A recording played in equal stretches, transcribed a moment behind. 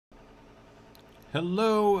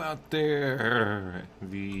Hello out there,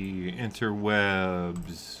 the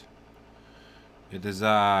interwebs. It is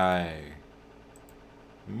I,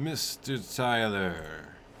 Mr. Tyler,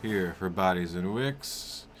 here for Bodies and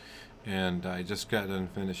Wicks, and I just got done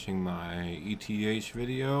finishing my ETH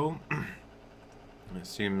video. It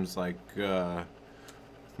seems like in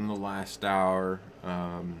the last hour,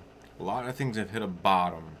 a lot of things have hit a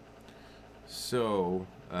bottom. So,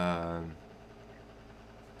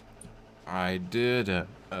 I did a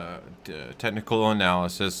technical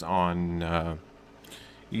analysis on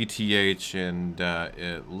ETH, and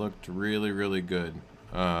it looked really good.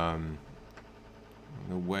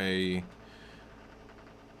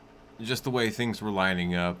 Just the way things were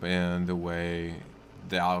lining up and the way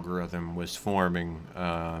the algorithm was forming,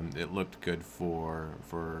 it looked good for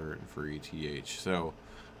ETH. So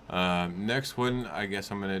next one, I guess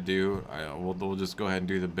I'm gonna do. We'll just go ahead and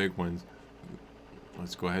do the big ones.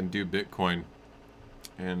 Let's go ahead and do Bitcoin,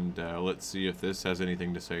 and let's see if this has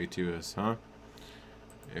anything to say to us, huh?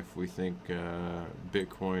 If we think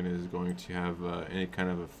Bitcoin is going to have any kind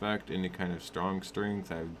of effect, any kind of strong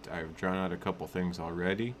strength. I've drawn out a couple things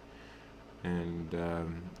already, and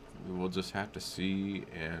we'll just have to see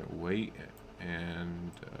and wait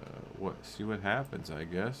and see what happens, I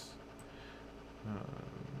guess.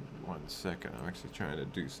 1 second, I'm actually trying to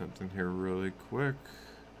do something here really quick.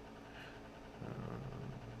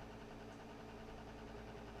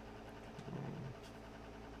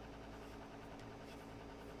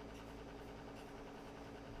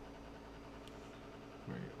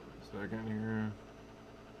 Wait 1 second here.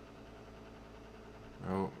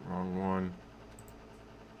 Oh, wrong one.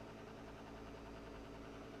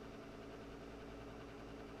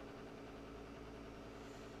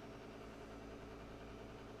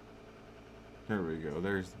 There we go,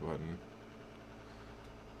 there's the button.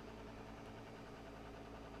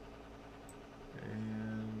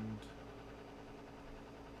 And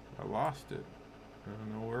I lost it. I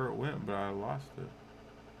don't know where it went, but I lost it.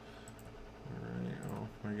 Alright, oh,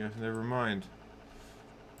 I guess never mind.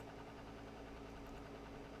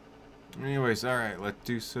 Anyways, alright, let's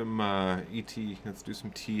do some let's do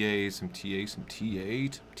some TA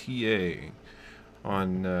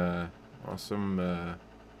on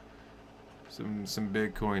some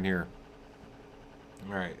Bitcoin here.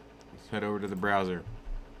 Alright, let's head over to the browser.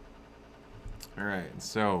 Alright,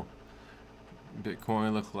 so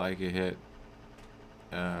Bitcoin looked like it hit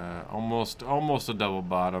almost a double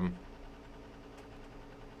bottom.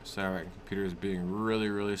 Sorry, computer is being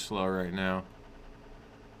really slow right now.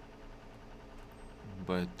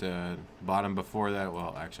 But bottom before that,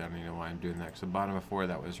 well, actually I don't even know why I'm doing that, because the bottom before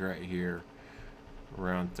that was right here,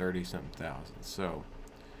 around 30-something thousand. So,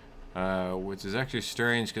 which is actually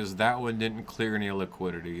strange, because that one didn't clear any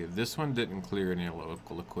liquidity. This one didn't clear any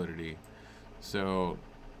liquidity. So,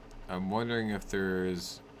 I'm wondering if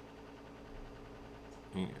there's,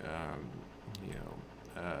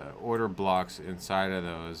 order blocks inside of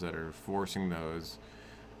those that are forcing those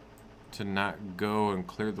to not go and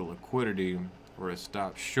clear the liquidity, or to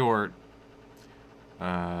stop short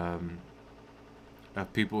of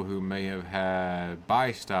people who may have had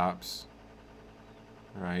buy stops,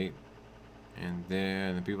 right? And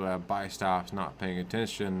then the people that have buy stops not paying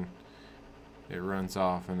attention, it runs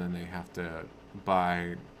off, and then they have to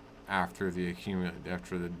buy after the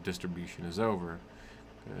distribution is over.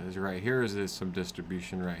 Because right here is some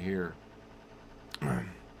distribution right here.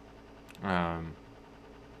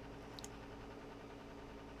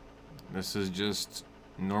 This is just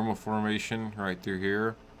normal formation right through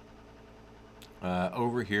here.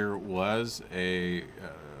 Over here was a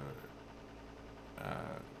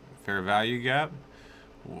fair value gap.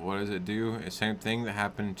 What does it do? The same thing that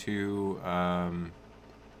happened to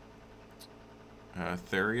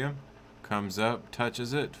Ethereum. Comes up,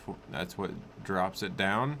 touches it, that's what drops it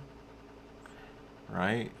down,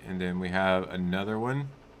 right? And then we have another one,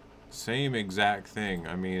 same exact thing.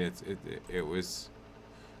 I mean, it was,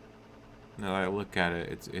 now that I look at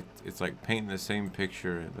it, it's like painting the same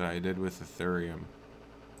picture that I did with Ethereum,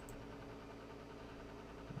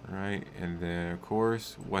 right? And then of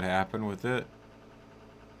course, what happened with it?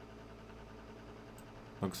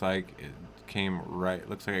 Looks like it came right.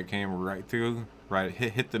 Looks like it came right through. Right,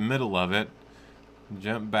 hit the middle of it.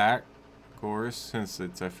 Jump back. Of course, since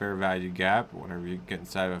it's a fair value gap. Whenever you get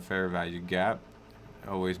inside of a fair value gap, it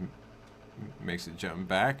always makes it jump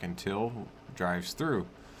back until it drives through.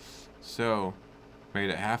 So, made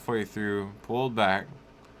it halfway through, pulled back.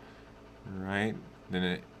 Right. Then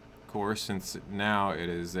it, of course, since now it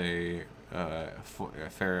is a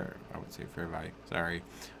fair, I would say fair value. Sorry.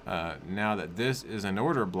 Now that this is an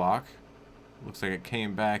order block, looks like it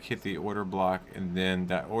came back, hit the order block, and then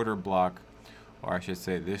that order block, or I should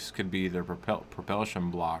say this could be the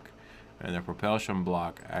propulsion block, and the propulsion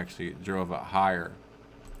block actually drove it higher.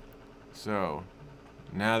 So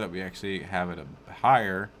now that we actually have it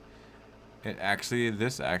higher, it actually,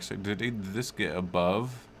 did this get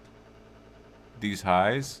above these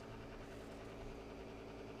highs?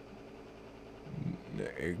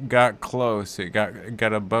 It got close. It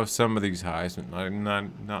got above some of these highs, but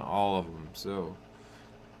not all of them. So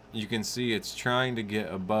you can see it's trying to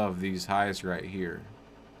get above these highs right here,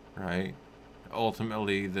 right?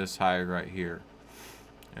 Ultimately, this high right here,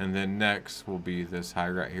 and then next will be this high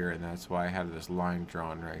right here, and that's why I have this line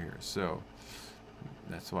drawn right here. So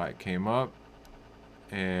that's why it came up,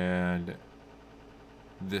 and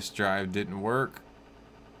this drive didn't work,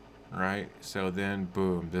 right? So then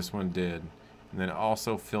boom, this one did. And then it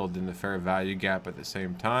also filled in the fair value gap at the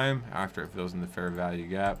same time. After it fills in the fair value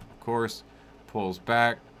gap, of course, pulls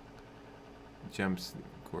back, jumps,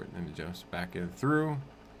 and it jumps back in through,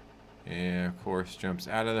 and of course jumps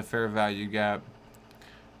out of the fair value gap.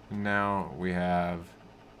 And now we have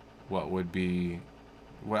what would be,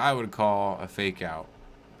 what I would call a fake out.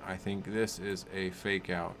 I think this is a fake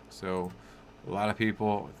out. So a lot of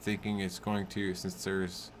people thinking it's going to, since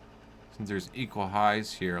there's equal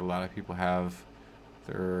highs here, a lot of people have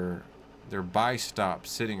their buy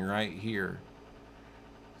stops sitting right here.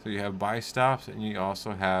 So you have buy stops, and you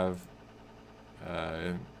also have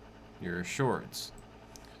your shorts.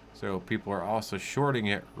 So people are also shorting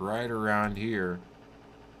it right around here,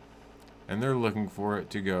 and they're looking for it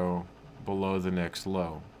to go below the next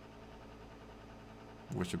low,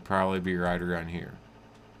 which would probably be right around here.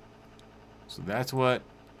 So that's what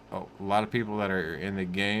a lot of people that are in the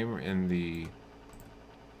game, in the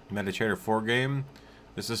MetaTrader 4 game,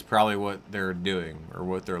 this is probably what they're doing, or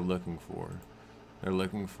what they're looking for. They're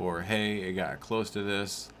looking for, hey, it got close to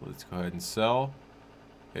this, let's go ahead and sell.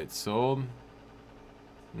 It sold.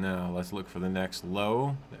 Now let's look for the next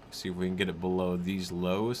low, see if we can get it below these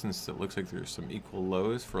lows, since it looks like there's some equal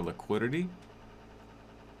lows for liquidity.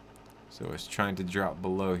 So it's trying to drop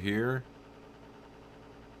below here.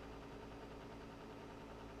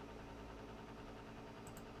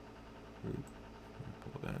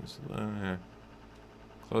 Pull that slow. Yeah.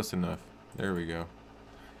 Close enough. There we go.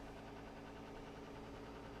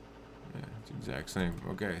 Yeah, it's the exact same.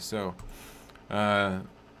 Okay, so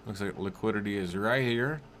looks like liquidity is right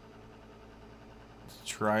here. It's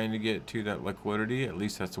trying to get to that liquidity. At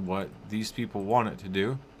least that's what these people want it to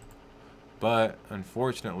do. But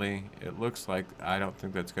unfortunately, it looks like I don't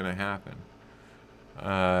think that's going to happen.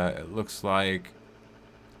 It looks like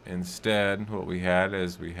instead what we had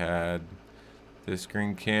is we had this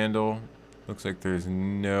green candle. Looks like there's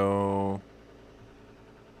no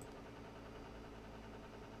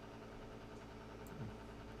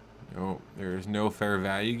there's no fair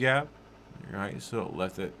value gap, right? So it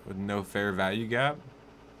left it with no fair value gap,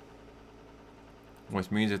 which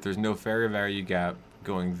means if there's no fair value gap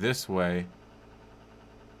going this way,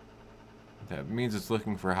 that means it's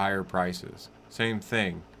looking for higher prices. Same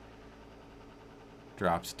thing,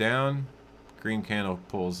 drops down, green candle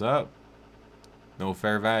pulls up, no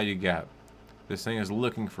fair value gap. This thing is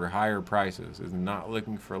looking for higher prices. It's not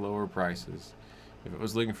looking for lower prices. If it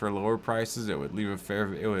was looking for lower prices, it would leave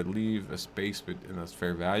a space in those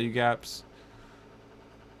fair value gaps,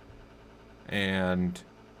 and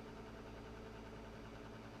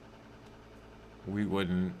we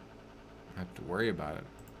wouldn't have to worry about it.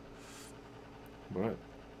 But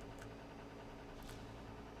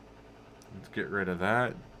let's get rid of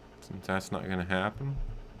that, since that's not going to happen.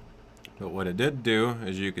 But what it did do,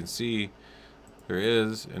 as you can see, there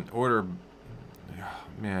is an order.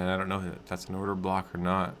 Oh, man, I don't know if that's an order block or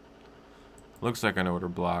not. Looks like an order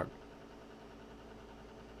block.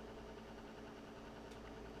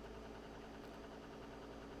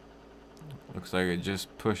 Looks like it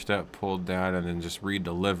just pushed up, pulled down, and then just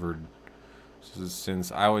re-delivered. So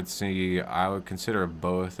since I would consider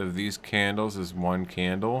both of these candles as one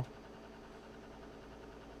candle,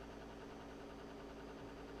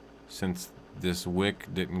 since this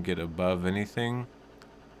wick didn't get above anything.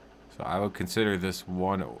 So I would consider this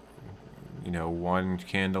one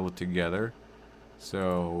candle together.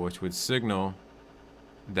 So, which would signal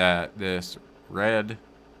that this red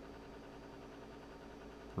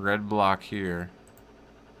block here,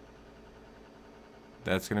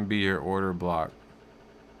 that's going to be your order block,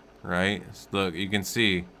 right? So look, you can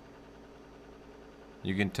see,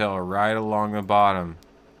 you can tell right along the bottom,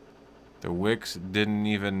 the wicks didn't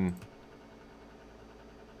even,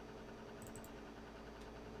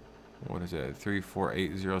 what is it, 3, 4,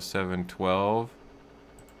 8, 0, 7, 12.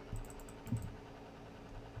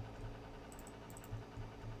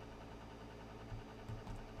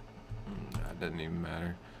 doesn't even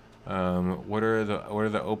matter. What are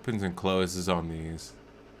the opens and closes on these?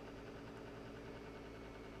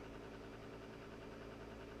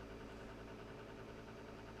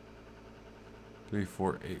 Three,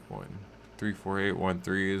 4, 8, 1. 3, 4, 8, 1,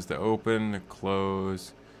 3 is the open. The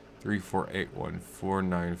close. 3, 4, 8, 1, 4,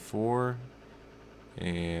 9, 4.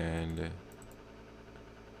 And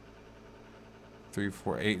 3,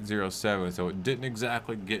 4, 8, 0, 7. So it didn't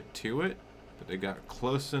exactly get to it, but they got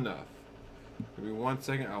close enough. Give me 1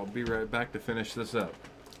 second. I'll be right back to finish this up.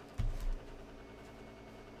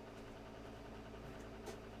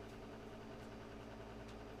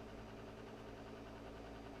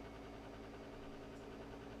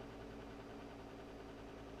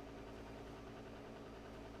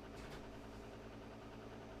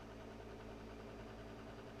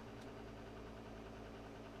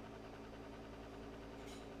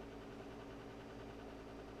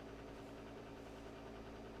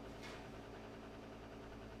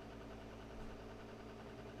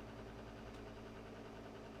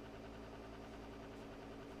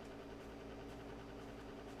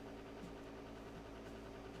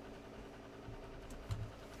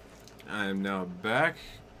 I am now back.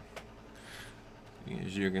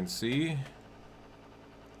 As you can see,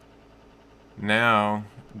 now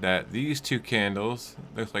that these two candles,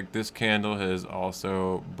 looks like this candle has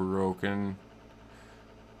also broken.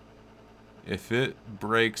 If it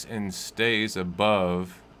breaks and stays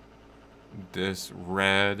above this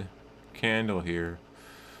red candle here,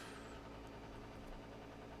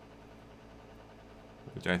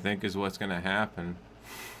 which I think is what's going to happen,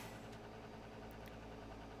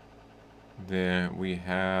 then we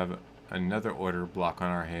have another order block on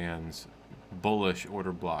our hands. Bullish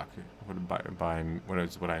order block. What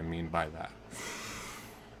is what I mean by that?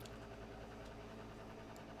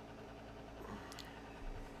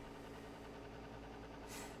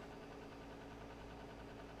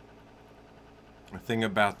 The thing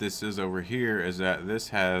about this is over here is that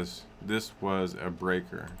this was a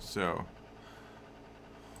breaker. So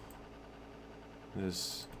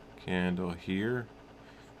this candle here,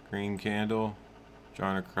 green candle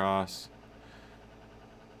drawn across,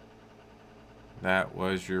 that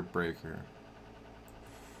was your breaker.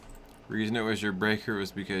 Reason it was your breaker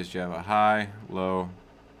was because you have a high, low,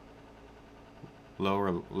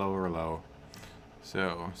 lower, low.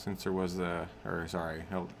 So since there was a,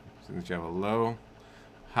 since you have a low,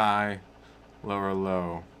 high, lower,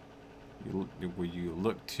 low, you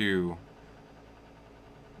look to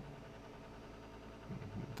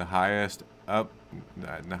the highest up,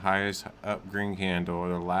 the highest up green candle, or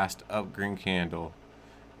the last up green candle,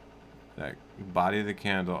 that body of the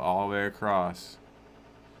candle all the way across,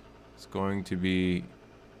 it's going to be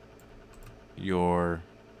your,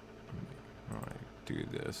 do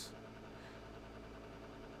this,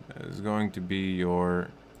 that is going to be your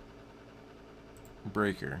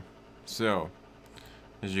breaker. So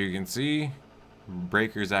as you can see,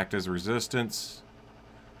 breakers act as resistance.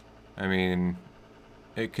 I mean,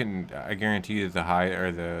 it can, I guarantee you the high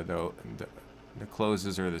or the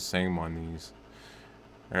closes are the same on these,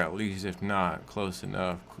 or at least if not close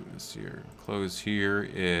enough. Close here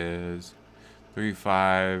is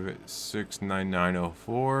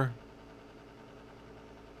 3569.904.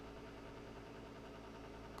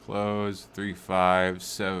 Close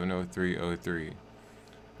 35,703.03.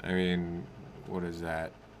 I mean, what is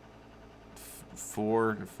that?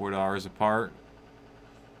 $4 apart.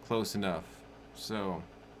 Close enough. So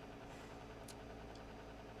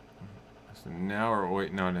now we're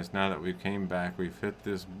waiting on this. Now that we came back, we've hit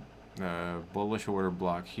this bullish order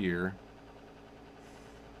block here.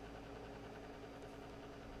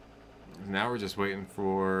 Now we're just waiting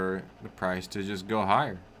for the price to just go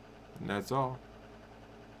higher. And that's all.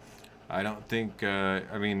 I don't think,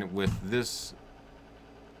 I mean, with this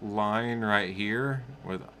line right here,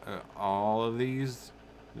 with all of these,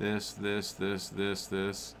 this,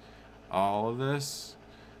 all of this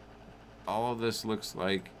looks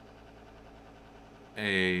like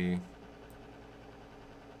an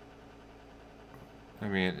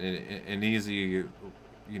easy,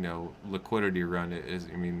 liquidity run is,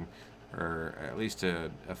 or at least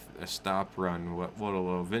a stop run. What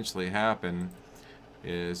will eventually happen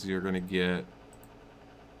is you're going to get,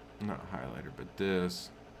 not highlighter, but this.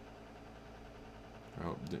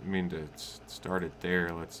 Oh, didn't mean to start it there.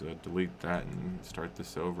 Let's delete that and start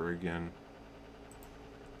this over again.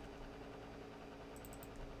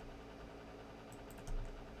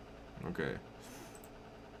 Okay.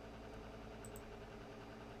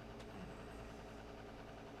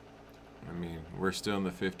 I mean, we're still in the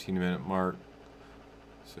 15-minute mark,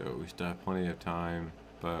 so we still have plenty of time.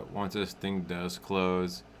 But once this thing does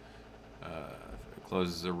close, It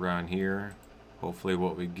closes around here. Hopefully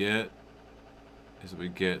what we get is we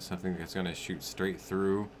get something that's going to shoot straight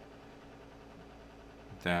through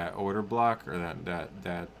that order block or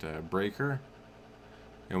that breaker.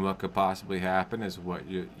 And what could possibly happen is what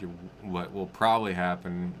will probably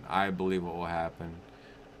happen, I believe what will happen,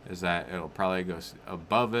 is that it'll probably go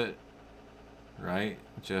above it, right?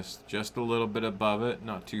 Just a little bit above it,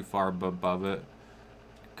 not too far above it.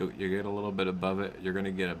 You get a little bit above it, you're going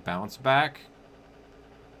to get a bounce back.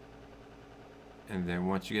 And then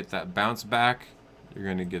once you get that bounce back, you're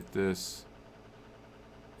going to get this.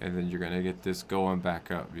 And then you're going to get this going back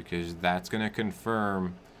up, because that's going to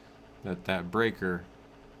confirm that that breaker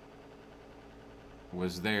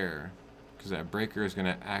was there, because that breaker is going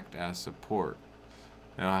to act as support.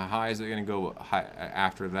 Now how high is it going to go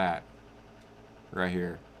after that? Right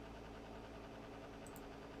here.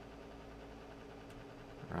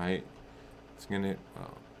 Right? It's going to,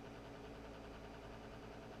 well,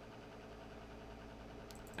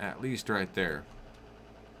 at least right there.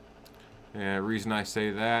 And the reason I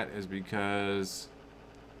say that is because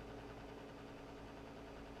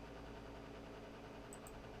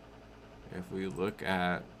if we look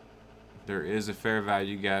at, there is a fair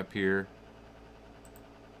value gap here.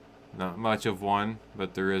 Not much of one,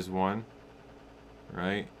 but there is one,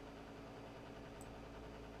 right?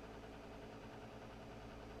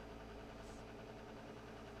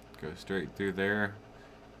 Go straight through there.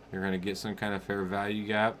 You're going to get some kind of fair value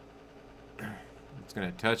gap. It's going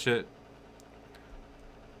to touch it.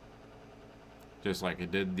 Just like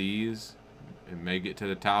it did these. It may get to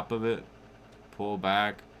the top of it. Pull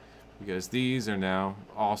back. Because these are now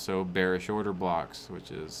also bearish order blocks,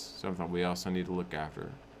 which is something we also need to look after.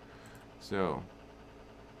 So,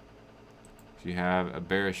 if you have a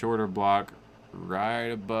bearish order block right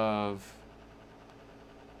above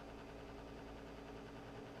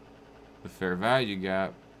the fair value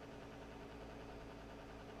gap,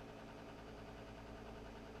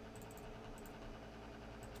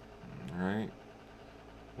 alright,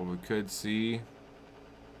 what we could see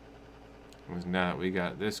was, now that we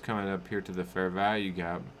got this coming up here to the fair value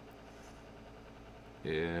gap,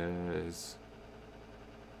 is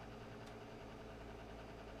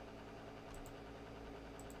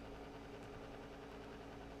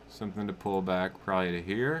something to pull back probably to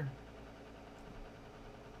here,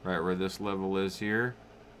 right where this level is here,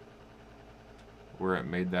 where it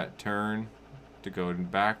made that turn to go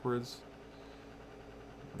backwards,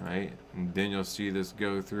 right? And then you'll see this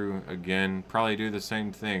go through again, probably do the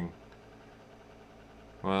same thing.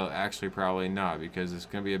 Well, actually probably not, because it's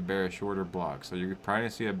going to be a bearish order block. So you're probably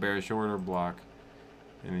going to see a bearish order block,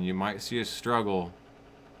 and then you might see a struggle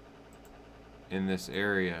in this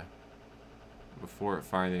area before it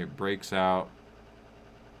finally breaks out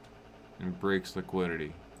and breaks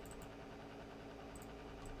liquidity.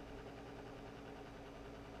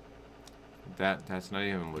 That's not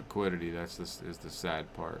even liquidity. That's is the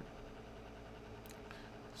sad part.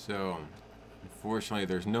 So unfortunately,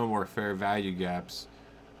 there's no more fair value gaps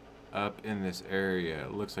up in this area.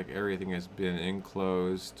 It looks like everything has been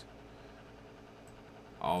enclosed.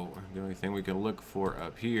 The only thing we can look for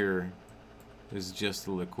up here is just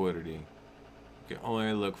the liquidity. You can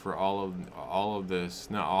only look for all of this,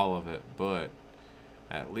 not all of it, but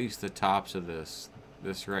at least the tops of this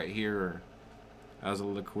right here as a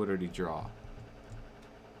liquidity draw.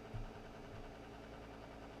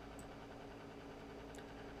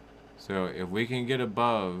 So if we can get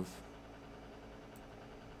above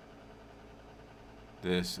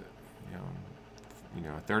this, you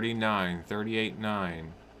know, 39, 38.9,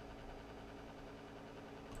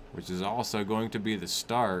 which is also going to be the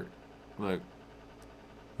start. Look,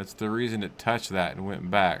 that's the reason it touched that and went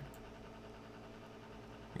back.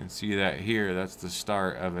 You can see that here. That's the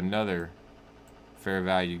start of another fair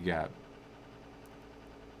value gap.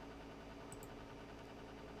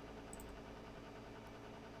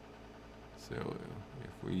 So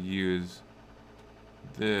if we use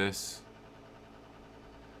this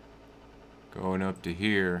going up to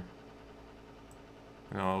here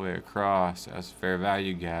and all the way across as fair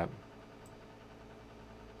value gap,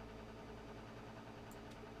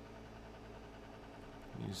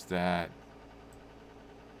 use that.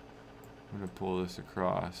 I'm going to pull this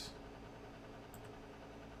across.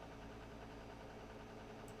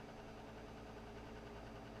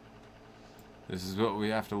 This is what we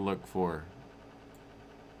have to look for.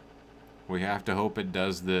 We have to hope it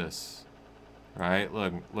does this. Right?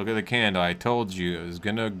 Look at the candle. I told you it was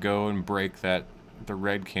gonna go and break the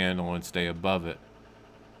red candle and stay above it.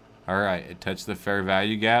 Alright, it touched the fair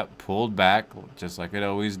value gap, pulled back, just like it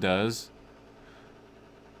always does.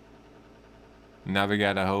 Now we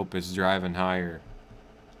gotta hope it's driving higher.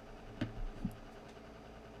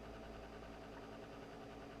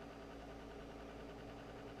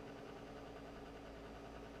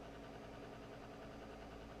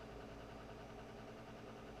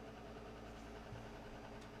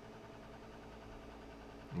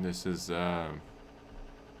 This is a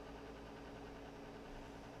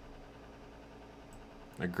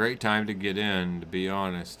great time to get in, to be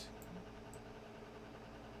honest.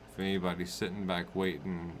 If anybody's sitting back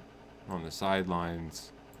waiting on the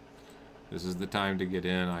sidelines, this is the time to get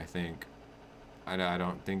in, I think. I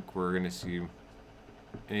don't think we're going to see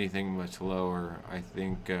anything much lower. I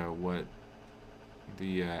think what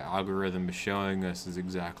the algorithm is showing us is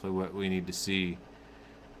exactly what we need to see.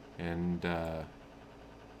 And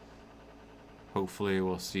hopefully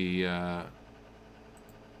we'll see, you know,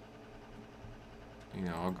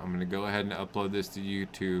 I'm going to go ahead and upload this to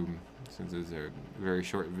YouTube since it's a very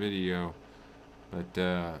short video. But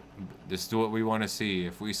this is what we want to see.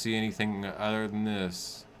 If we see anything other than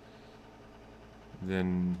this,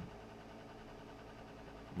 then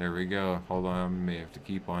there we go. Hold on, I may have to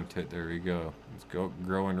keep on to it. There we go. It's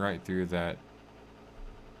growing right through that.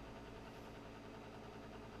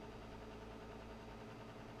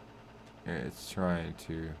 It's trying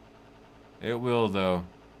to. It will, though.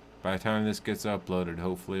 By the time this gets uploaded,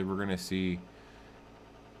 hopefully we're gonna see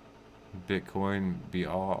Bitcoin be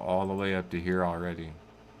all the way up to here already,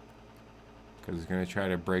 because it's gonna try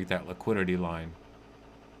to break that liquidity line.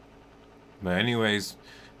 But anyways,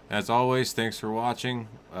 as always, thanks for watching.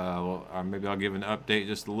 Maybe I'll give an update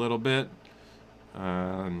just a little bit,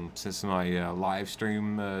 since my live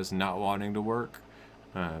stream is not wanting to work.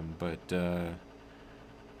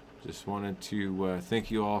 Just wanted to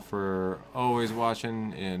thank you all for always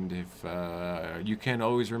watching, and if you can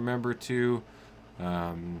always remember to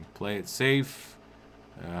play it safe,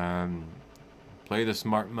 play the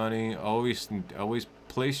smart money. Always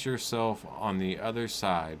place yourself on the other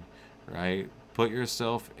side, right? Put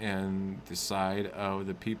yourself in the side of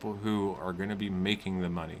the people who are going to be making the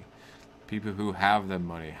money, people who have the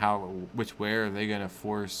money. Which way are they going to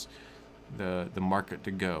force the market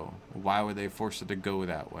to go? Why would they force it to go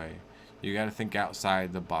that way? You got to think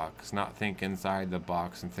outside the box, not think inside the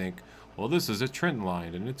box and think, well, this is a trend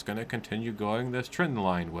line and it's going to continue going this trend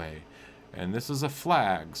line way, and this is a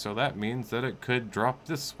flag, so that means that it could drop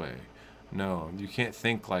this way. No, you can't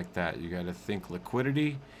think like that. You got to think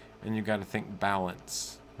liquidity, and you got to think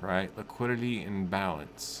balance, right? Liquidity and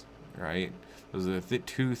balance, right? Those are the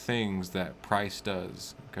two things that price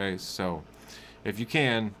does. Okay, so if you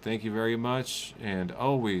can, thank you very much, and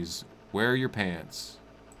always wear your pants.